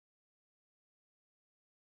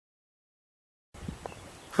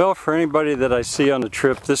Well, for anybody that I see on the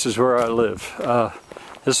trip, this is where I live.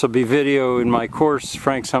 This will be video in my course,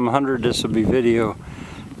 Frank's Hum 100. This will be video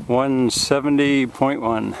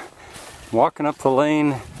 170.1. Walking up the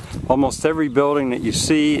lane, almost every building that you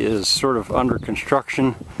see is sort of under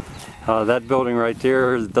construction. That building right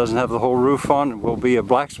there that doesn't have the whole roof on will be a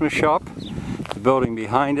blacksmith shop. The building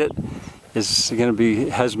behind it is going to be,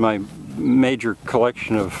 has my major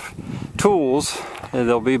collection of tools. And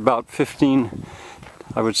there'll be about 15,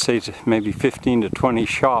 I would say maybe 15 to 20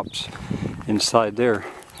 shops inside there.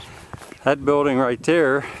 That building right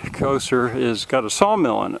there, closer, is got a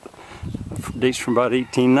sawmill in it. It dates from about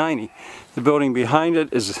 1890. The building behind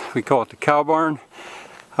it is, we call it the cow barn.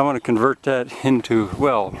 I want to convert that into,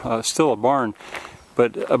 well, still a barn,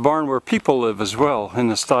 but a barn where people live as well, in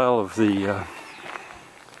the style of the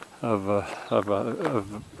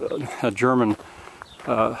a German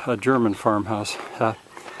farmhouse.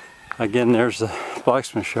 Again, there's the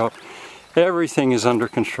blacksmith shop. Everything is under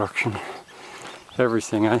construction.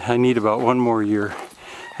 Everything. I need about one more year.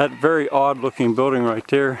 That very odd looking building right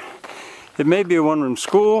there, it may be a one-room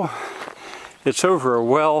school. It's over a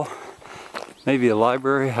well, maybe a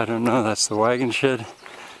library, I don't know. That's the wagon shed.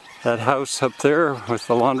 That house up there with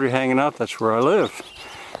the laundry hanging out, that's where I live.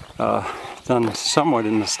 Done somewhat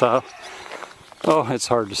in the style. Oh, it's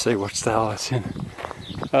hard to say what style it's in.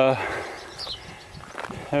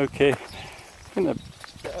 Okay, I'm gonna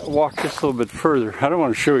walk just a little bit further. I don't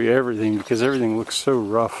want to show you everything because everything looks so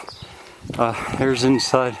rough. There's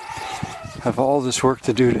inside. I have all this work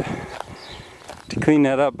to do to clean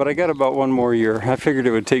that up, but I got about one more year. I figured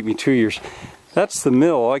it would take me 2 years. That's the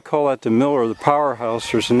mill. I call that the mill or the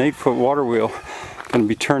powerhouse. There's an 8-foot water wheel. Going to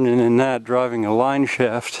be turning in that, driving a line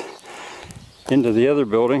shaft into the other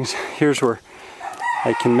buildings. Here's where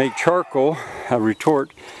I can make charcoal, a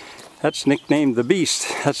retort. That's nicknamed the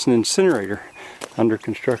Beast. That's an incinerator under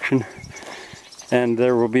construction. And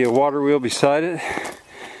there will be a water wheel beside it.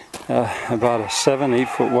 About a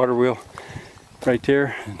 7-8-foot water wheel right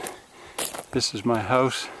there. And this is my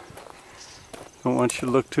house. Don't want you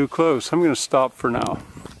to look too close. I'm going to stop for now.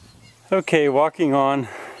 Okay, walking on.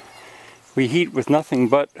 We heat with nothing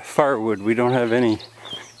but firewood. We don't have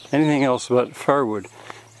anything else but firewood.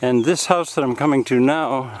 And this house that I'm coming to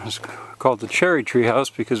now is called the Cherry Tree House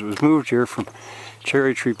because it was moved here from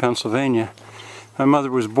Cherry Tree, Pennsylvania. My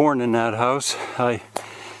mother was born in that house. I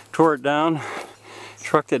tore it down,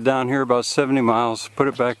 trucked it down here about 70 miles, put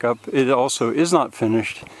it back up. It also is not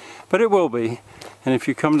finished, but it will be. And if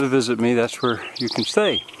you come to visit me, that's where you can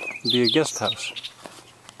stay. It'll be a guest house.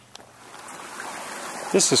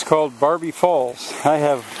 This is called Barbie Falls. I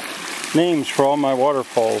have names for all my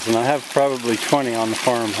waterfalls, and I have probably 20 on the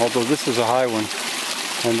farm, although this is a high one.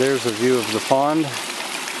 And there's a view of the pond,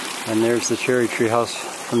 and there's the Cherry Tree House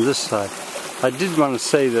from this side. I did want to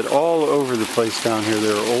say that all over the place down here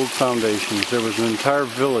there are old foundations. There was an entire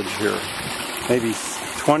village here, maybe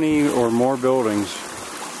 20 or more buildings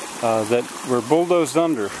that were bulldozed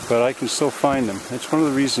under, but I can still find them. It's one of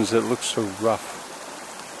the reasons it looks so rough.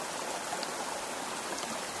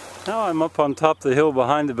 Now I'm up on top of the hill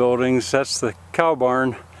behind the buildings. That's the cow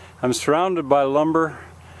barn. I'm surrounded by lumber.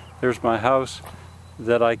 There's my house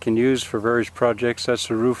that I can use for various projects. That's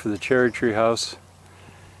the roof of the Cherry Tree House.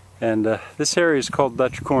 And this area is called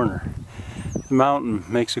Dutch Corner. The mountain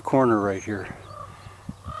makes a corner right here.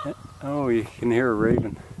 Oh, you can hear a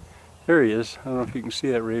raven. There he is. I don't know if you can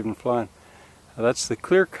see that raven flying. That's the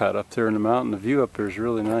clear cut up there in the mountain. The view up there is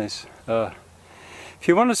really nice. If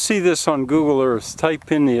you want to see this on Google Earth,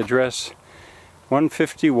 type in the address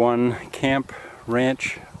 151 Camp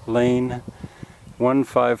Ranch Lane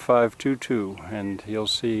 15522 and you'll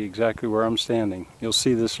see exactly where I'm standing. You'll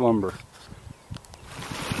see this lumber.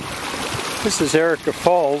 This is Erica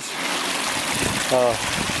Falls.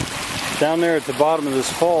 Down there at the bottom of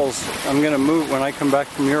this falls, I'm going to move, when I come back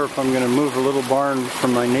from Europe, I'm going to move a little barn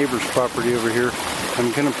from my neighbor's property over here.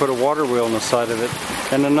 I'm going to put a water wheel on the side of it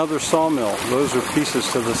and another sawmill. Those are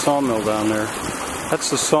pieces to the sawmill down there.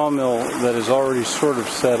 That's the sawmill that is already sort of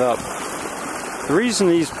set up. The reason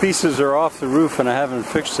these pieces are off the roof and I haven't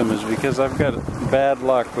fixed them is because I've got bad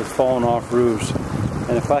luck with falling off roofs.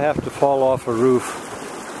 And if I have to fall off a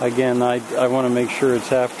roof, again, I want to make sure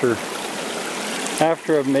it's after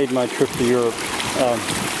I've made my trip to Europe.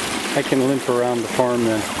 I can limp around the farm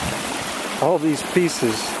then. All these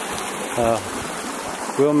pieces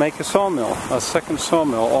will make a sawmill, a second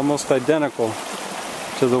sawmill, almost identical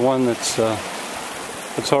to the one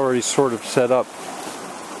that's already sort of set up.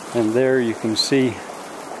 And there you can see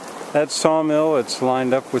that sawmill. It's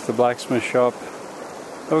lined up with the blacksmith shop.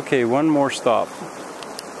 Okay, one more stop.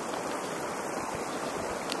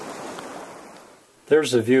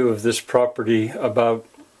 There's a view of this property about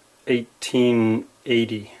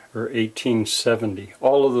 1880 or 1870.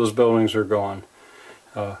 All of those buildings are gone.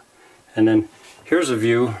 And then here's a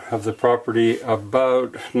view of the property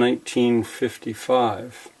about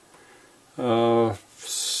 1955.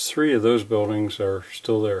 3 of those buildings are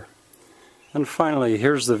still there. And finally,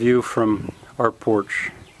 here's the view from our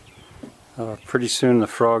porch. Pretty soon the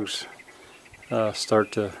frogs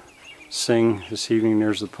start to sing. This evening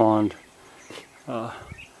there's the pond. I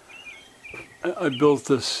built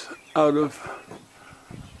this out of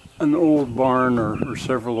an old barn or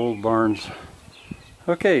several old barns.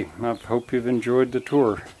 Okay, I hope you've enjoyed the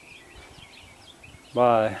tour.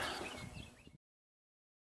 Bye.